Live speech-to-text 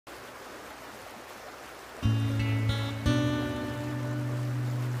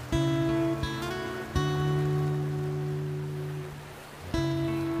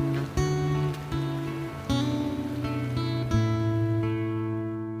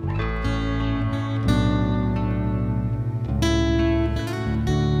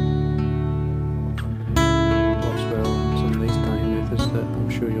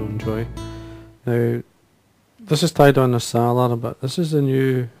enjoy. Now, this is tied on a Salar, but this is the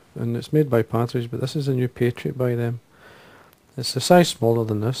new, and it's made by Patriot, but this is a new Patriot by them. It's a size smaller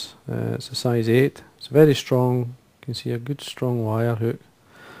than this. It's a size 8. It's very strong. You can see a good strong wire hook,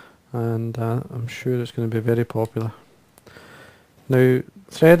 and I'm sure it's going to be very popular. Now,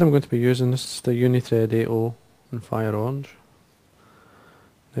 thread I'm going to be using, this is the Uni-Thread 80 in Fire Orange.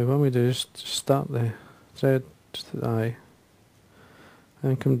 Now what we do is just start the thread just at the eye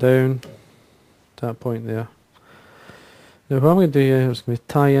and come down to that point there. Now what I'm going to do here is going to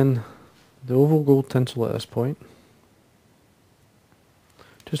tie in the oval gold tinsel at this point,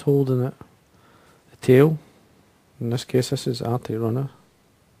 just holding it, the tail, in this case this is Arctic Runner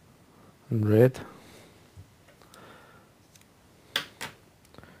in red.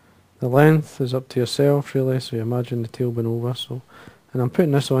 The length is up to yourself really, so you imagine the tail being over, so, and I'm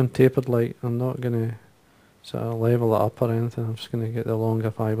putting this on tapered light. I'm not going to sort of level it up or anything, I'm just going to get the longer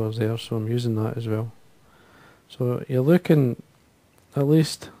fibres there, so I'm using that as well. So you're looking at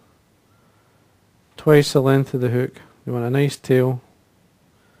least twice the length of the hook. You want a nice tail.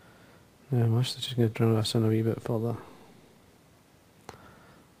 Yeah, I'm actually just going to draw this in a wee bit further.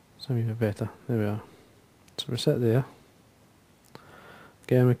 It's a wee bit better. There we are. So we sit there.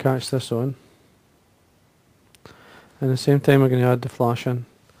 Again, we catch this on. And at the same time we're going to add the flash in.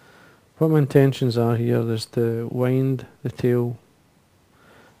 What my intentions are here is to wind the tail.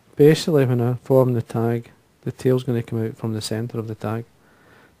 Basically when I form the tag, the tail's going to come out from the centre of the tag.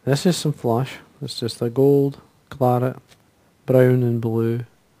 This is some flash. It's just a gold, claret, brown and blue.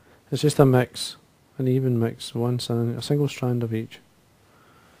 It's just a mix, an even mix, a single strand of each.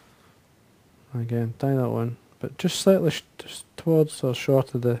 Again, tie that on, but just slightly just towards or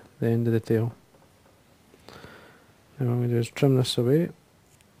short of the end of the tail. Now what I'm going to do is trim this away.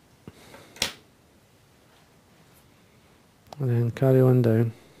 And then carry on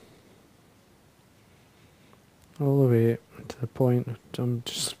down. All the way to the point. I'm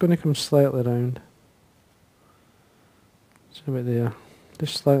just going to come slightly round. So about there.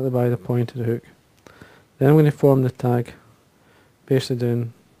 Just slightly by the point of the hook. Then I'm going to form the tag. Basically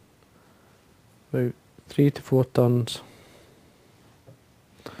doing about 3 to 4 turns.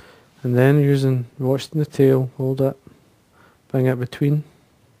 And then watching the tail, hold it, bring it between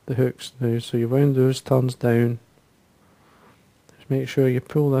the hooks now. So you wind those turns down. Just make sure you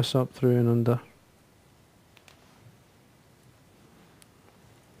pull this up through and under.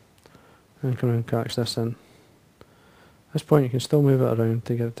 And come and catch this in. At this point you can still move it around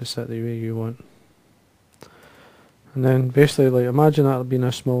to get it to sit the way you want. And then basically, like, imagine that being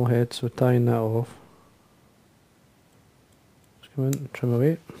a small head, so tying that off. Just come in and trim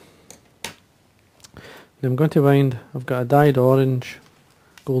away. Now I'm going to wind, I've got a dyed orange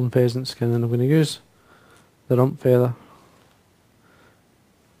golden pheasant skin, and I'm going to use the rump feather.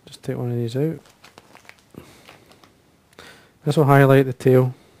 Just take one of these out. This will highlight the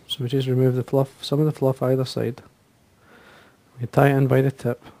tail, so we just remove the fluff, some of the fluff either side. You tie it in by the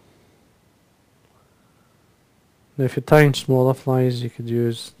tip. Now if you're tying smaller flies, you could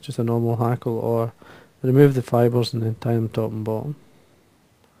use just a normal hackle, or remove the fibres and then tie them top and bottom.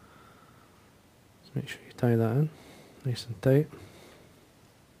 Just make sure you tie that in nice and tight.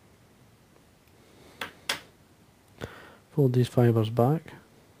 Fold these fibres back,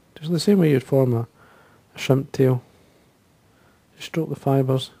 just the same way you'd form a shrimp tail. Just stroke the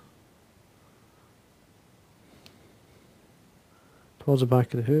fibres towards the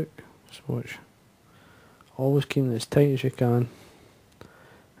back of the hook. Just watch. Always keeping it as tight as you can.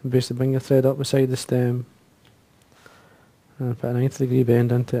 And basically bring your thread up beside the stem and put a 90-degree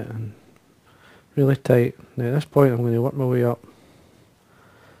bend into it and really tight. Now at this point I'm going to work my way up,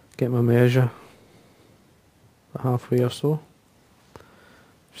 get my measure about halfway or so.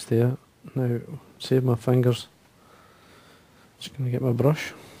 Just there. Now save my fingers. Just going to get my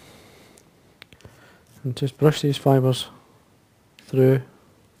brush and just brush these fibres through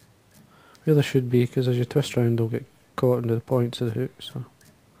where they should be, because as you twist round they'll get caught into the points of the hook, so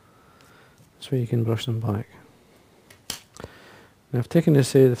this way you can brush them back. Now I've taken the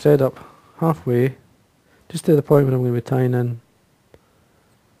thread up halfway, just to the point where I'm going to be tying in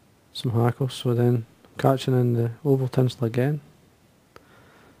some hackles, so then I'm catching in the oval tinsel again,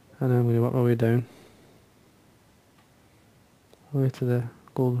 and then I'm going to work my way down all the way to the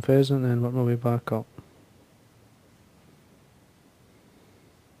golden pheasant, and then work my way back up.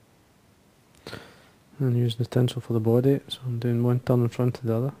 And using the tinsel for the body, so I'm doing one turn in front of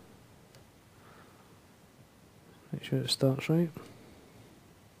the other. Make sure it starts right.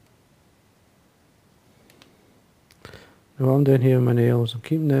 Now what I'm doing here with my nails, I'm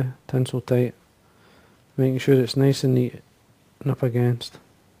keeping the tinsel tight, making sure it's nice and neat and up against.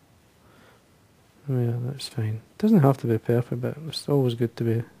 Yeah, that's fine. Doesn't have to be perfect, but it's always good to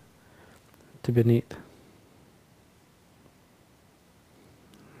be neat.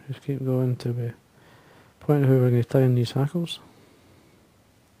 Just keep going to the point of how we're going to tie in these hackles.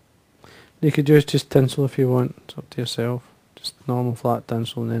 You could use just tinsel if you want, it's up to yourself. Just normal flat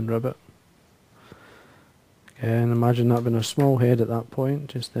tinsel and then ribbit. Again, imagine that being a small head at that point,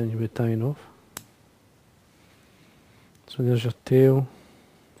 just then you'll be tying off. So there's your tail,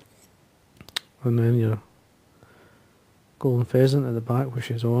 and then your golden pheasant at the back,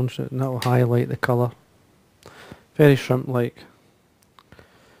 which is orange, and that will highlight the colour. Very shrimp-like.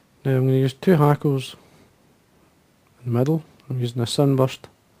 Now I'm going to use 2 hackles in the middle. I'm using a Sunburst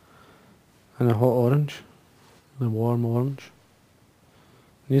and a hot orange, the warm orange.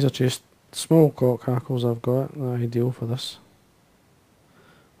 These are just small cock hackles I've got, they're ideal for this.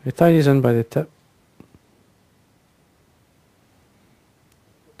 I tie these in by the tip.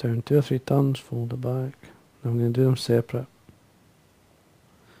 Down 2 or 3 turns, fold it back. Now I'm going to do them separate.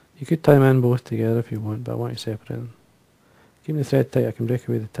 You could tie them in both together if you want, but I want to separate them. Keep the thread tight, I can break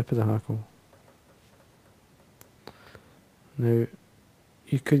away the tip of the hackle. Now,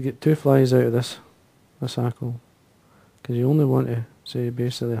 you could get 2 flies out of this hackle, because you only want to, say,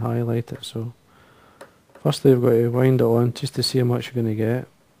 basically highlight it. So, firstly you've got to wind it on just to see how much you're going to get.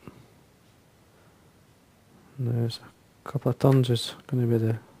 Now, a couple of turns is going to be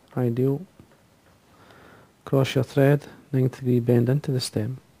the ideal. Cross your thread, 90-degree bend into the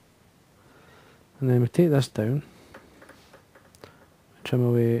stem, and then we take this down, trim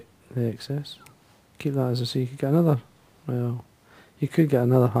away the excess. Keep that, as I say, you could get another, well, you could get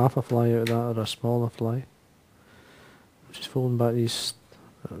another half a fly out of that, or a smaller fly. Just folding back these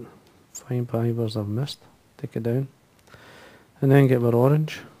fine fibres I've missed, take it down, and then get our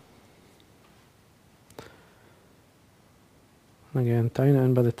orange. And again, tying it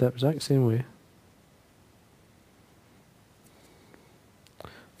in by the tip, exact same way.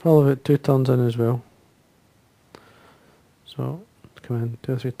 Probably about 2 turns in as well. So, come in,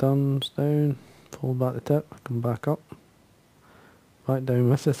 2 or 3 turns down, fold back the tip, come back up, back down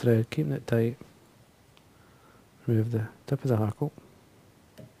with the thread, keeping it tight. Remove the tip of the hackle.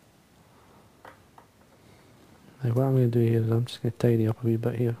 Now what I'm going to do here is I'm just going to tidy up a wee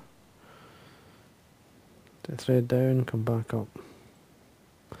bit here. Take the thread down, come back up.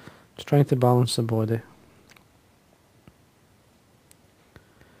 Just trying to balance the body.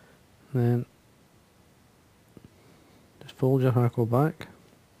 Then just fold your hackle back.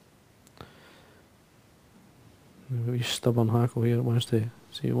 You've got a wee stubborn hackle here, it wants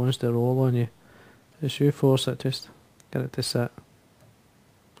to roll on you. Just you force it, just get it to sit.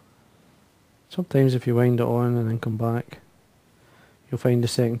 Sometimes if you wind it on and then come back, you'll find the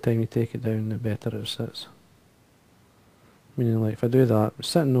second time you take it down the better it sits. Meaning, like, if I do that, it's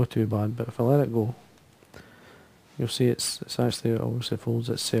sitting not too bad, but if I let it go, you'll see it's actually, it obviously folds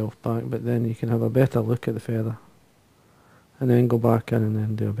itself back, but then you can have a better look at the feather and then go back in and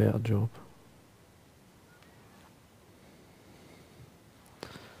then do a better job.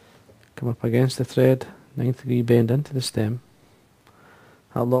 Come up against the thread, 90-degree bend into the stem.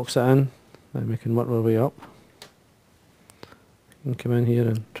 That locks it in, then we can work our way up. You can come in here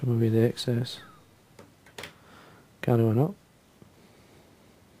and trim away the excess. Carry on up.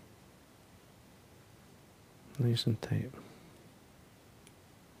 Nice and tight.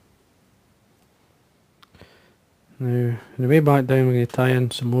 Now, on the way back down we're going to tie in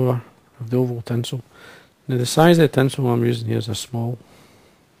some more of the oval tinsel. Now the size of the tinsel I'm using here is a small.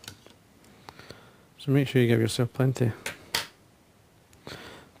 So make sure you give yourself plenty.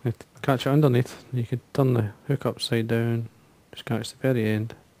 Catch it underneath. You could turn the hook upside down, just catch the very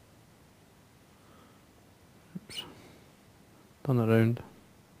end. Oops. Turn it round.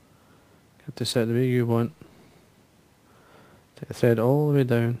 Get to set the way you want. Take the thread all the way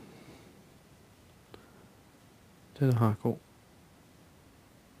down to the hackle.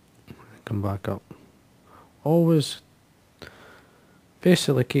 Come back up. Always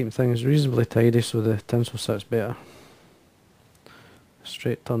basically keep things reasonably tidy so the tinsel sits better.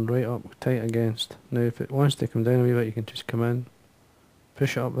 Straight turn right up, tight against. Now if it wants to come down a wee bit, you can just come in,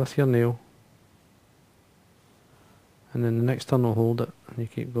 push it up with your nail, and then the next turn will hold it, and you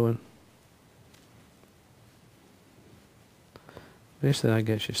keep going. Basically that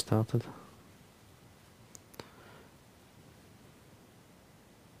gets you started.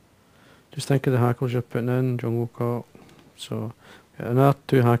 Just think of the hackles you're putting in, jungle cock. So got another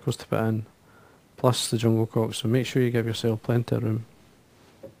 2 hackles to put in, plus the jungle cock, so make sure you give yourself plenty of room.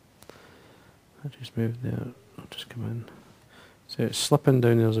 I just moved there, I'll just come in. So it's slipping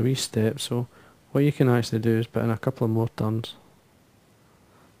down, there's a wee step, so what you can actually do is put in a couple of more turns.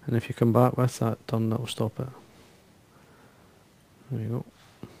 And if you come back with that turn, that will stop it. There you go.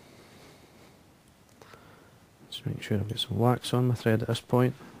 Just make sure I've got some wax on my thread at this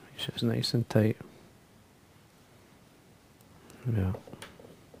point. Make sure it's nice and tight. There we are.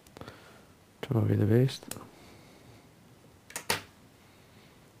 Trim away the waste.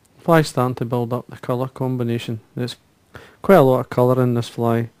 Fly's starting to build up the colour combination. There's quite a lot of colour in this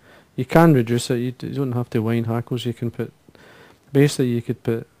fly. You can reduce it, you don't have to wind hackles. You can put, basically you could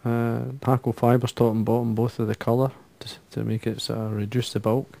put hackle fibres top and bottom both of the colour to make it sort of reduce the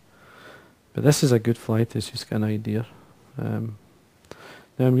bulk. But this is a good fly to just get an idea. Now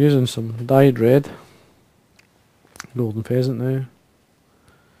I'm using some dyed red golden pheasant now.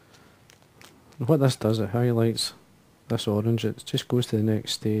 And what this does, it highlights this orange, it just goes to the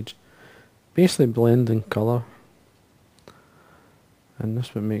next stage. Basically blending colour. And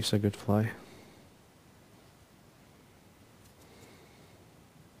that's what makes a good fly.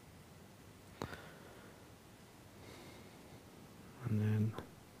 And then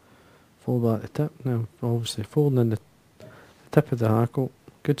fold back the tip. Now obviously folding in the tip of the hackle.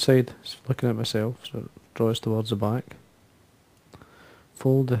 Good side is looking at myself, so it draws towards the back.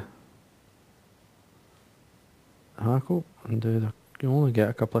 Fold the hackle and do the, you only get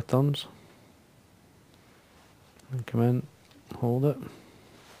a couple of turns. And come in, hold it.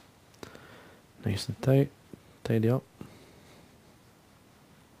 Nice and tight, tidy up.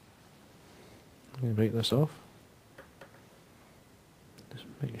 I'm going to break this off. Just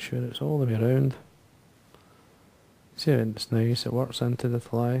making sure it's all the way around. See how it's nice, it works into the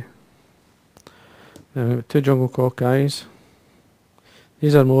fly. Now we've got two jungle cock eyes.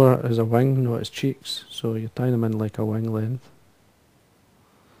 These are more as a wing, not as cheeks, so you tie them in like a wing length.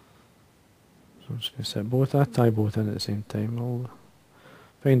 So I'm just going to set both, I tie both in at the same time. I'll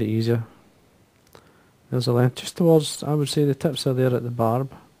find it easier. There's a length just towards, I would say the tips are there at the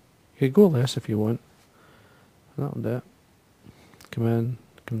barb. You could go less if you want. That'll do it. Come in,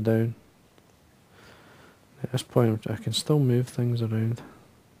 come down. At this point I can still move things around.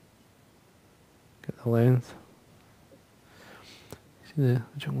 Get the length. See the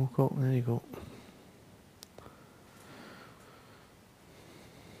jungle cock, there you go.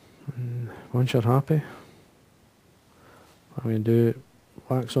 And once you're happy, I'm going to do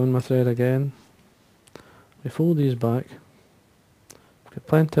wax on my thread again. We fold these back. We've got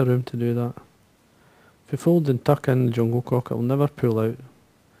plenty of room to do that. If you fold and tuck in the jungle cock, it will never pull out.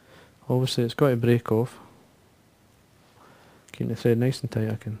 Obviously it's got to break off. Keep the thread nice and tight,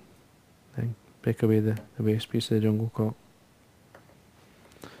 I can then break away the waste piece of the jungle cock.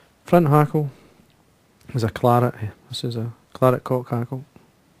 Front hackle is a claret. This is a claret cock hackle.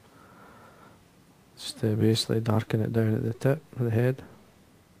 Just to basically darken it down at the tip of the head.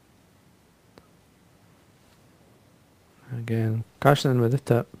 Again, catching in with the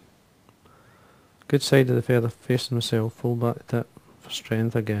tip. Good side of the feather facing myself, fold back the tip for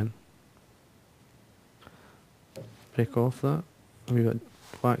strength again. Break off that. And we've got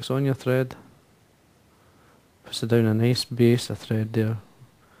wax on your thread. Puts it down a nice base of thread there,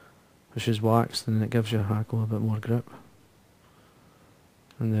 which is waxed, and it gives your hackle a bit more grip.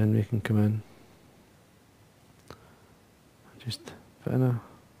 And then we can come in. Just put in a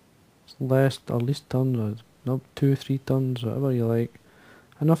less or least turns, or not 2-3 turns, whatever you like.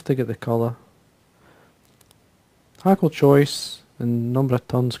 Enough to get the colour. Hackle choice and number of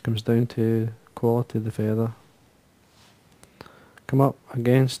turns comes down to quality of the feather. Come up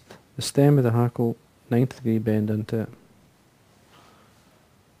against the stem of the hackle, 90-degree bend into it.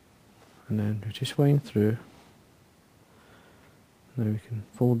 And then we just wind through. Now we can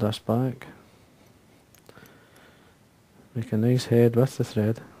fold this back. Make a nice head with the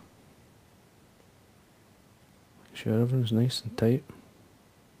thread. Make sure everything's nice and tight.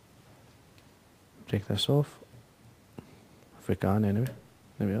 Break this off. If we can anyway.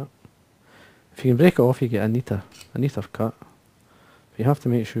 There we are. If you can break it off, you get a neater cut. But you have to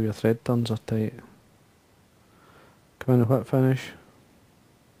make sure your thread turns are tight. Come in and whip finish.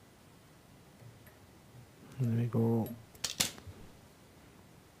 There we go.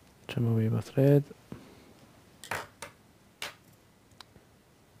 Trim away my thread.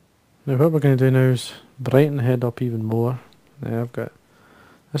 Now what we're going to do now is brighten the head up even more. Now I've got,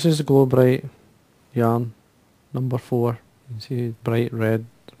 this is the Glo-Brite yarn number 4. You can see bright red,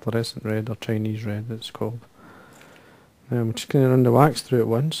 fluorescent red, or Chinese red it's called. Now I'm just going to run the wax through it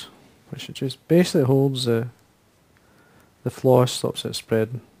once, which it just basically holds the floss, stops it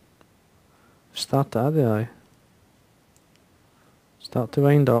spreading. Start to add the eye. Start to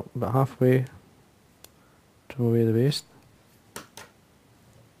wind up about halfway, trim away the waste.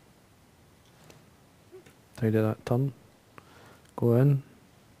 Tidy that turn. Go in,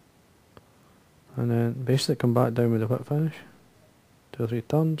 and then basically come back down with the whip finish. 2 or 3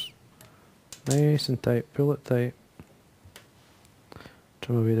 turns, nice and tight, pull it tight,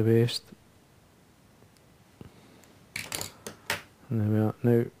 trim away the waste, and there we are.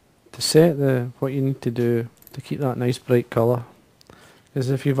 Now to set what you need to do to keep that nice bright colour is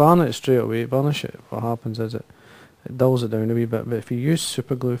if you varnish it straight away, what happens is it dulls it down a wee bit, but if you use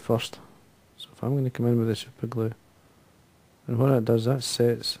super glue first, so if I'm going to come in with the super glue, and what it does, that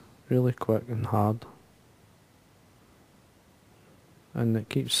sets really quick and hard, and it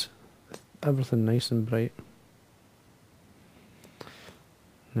keeps everything nice and bright.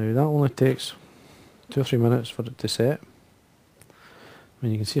 Now that only takes 2 or 3 minutes for it to set. I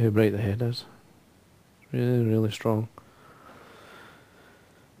mean, you can see how bright the head is. Really, really strong.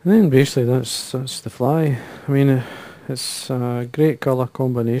 And then basically that's the fly. I mean, it's a great colour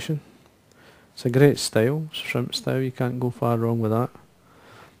combination. It's a great style, shrimp style. You can't go far wrong with that.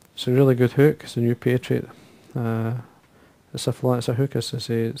 It's a really good hook. It's a new Patriot. It's a hook, as I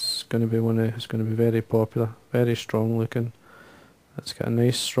say. It's going to be very popular, very strong looking. It's got a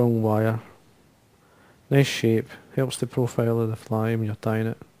nice strong wire, nice shape. Helps the profile of the fly when you're tying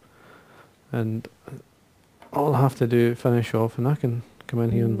it. And all I have to do finish off, and I can come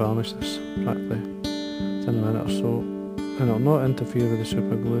in here and varnish this practically in a minute or so, and it'll not interfere with the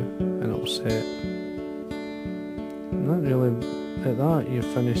super glue, and it'll set. And that really, at that you've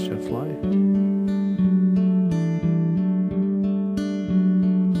finished your fly.